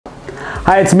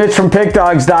Hi, it's Mitch from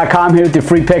Pickdawgz.com here with the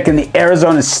free pick in the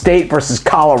Arizona State versus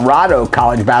Colorado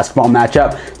college basketball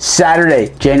matchup,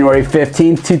 Saturday, January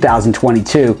 15th,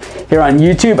 2022. Here on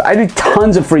YouTube, I do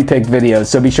tons of free pick videos,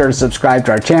 so be sure to subscribe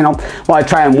to our channel while I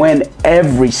try and win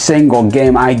every single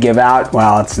game I give out.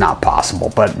 Well, it's not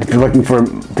possible, but if you're looking for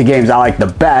the games I like the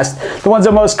best, the ones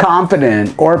I'm most confident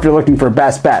in, or if you're looking for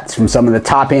best bets from some of the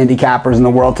top handicappers in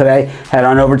the world today, head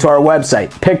on over to our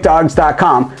website,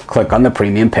 Pickdawgz.com, click on the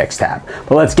Premium Picks tab.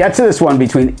 But let's get to this one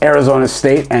between Arizona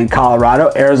State and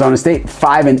Colorado. Arizona State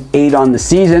 5-8 on the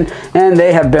season, and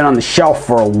they have been on the shelf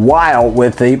for a while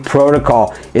with the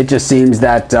protocol. It just seems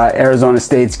that Arizona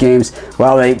State's games,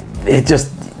 well,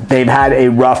 they've had a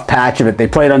rough patch of it. They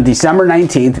played on December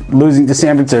 19th, losing to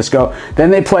San Francisco.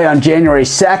 Then they play on January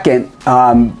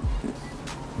 2nd,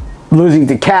 losing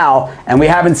to Cal, and we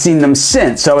haven't seen them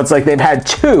since. So it's like they've had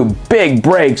two big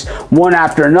breaks, one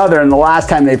after another, and the last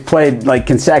time they've played like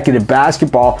consecutive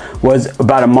basketball was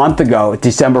about a month ago,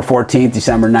 December 14th,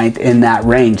 December 9th, in that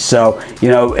range. So, you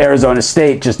know, Arizona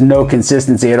State, just no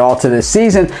consistency at all to this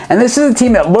season. And this is a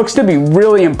team that looks to be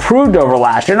really improved over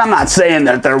last year. And I'm not saying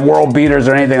that they're world beaters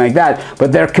or anything like that,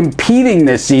 but they're competing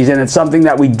this season. It's something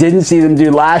that we didn't see them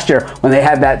do last year when they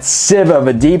had that sieve of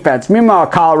a defense. Meanwhile,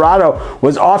 Colorado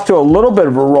was off to a little bit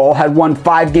of a roll, had won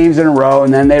 5 games in a row,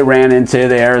 and then they ran into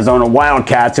the Arizona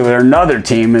Wildcats, who are another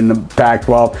team in the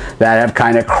Pac-12 that have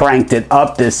kind of cranked it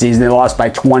up this season. They lost by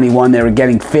 21. They were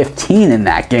getting 15 in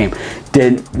that game.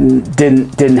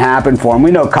 Didn't happen for them. We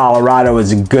know Colorado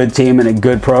is a good team and a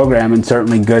good program, and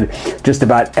certainly good just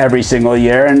about every single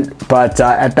year. But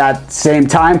at that same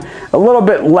time, a little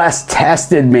bit less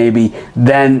tested maybe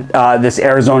than this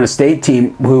Arizona State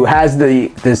team, who has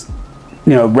this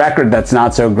record that's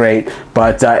not so great,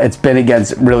 but it's been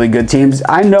against really good teams.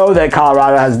 I know that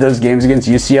Colorado has those games against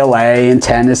UCLA and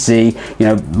Tennessee,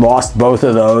 lost both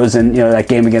of those, and that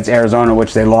game against Arizona,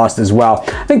 which they lost as well.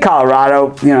 I think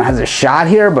Colorado, has a shot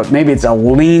here, but maybe it's a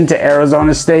lean to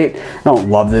Arizona State. I don't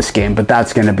love this game, but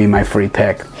that's going to be my free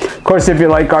pick. Of course, if you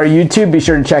like our YouTube, be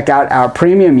sure to check out our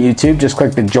premium YouTube. Just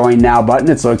click the Join Now button.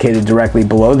 It's located directly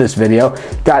below this video.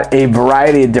 Got a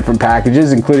variety of different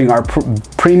packages, including our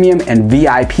premium and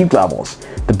VIP levels.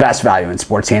 The best value in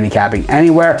sports handicapping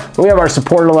anywhere. But we have our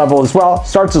supporter level as well.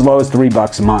 Starts as low as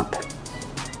 $3 a month.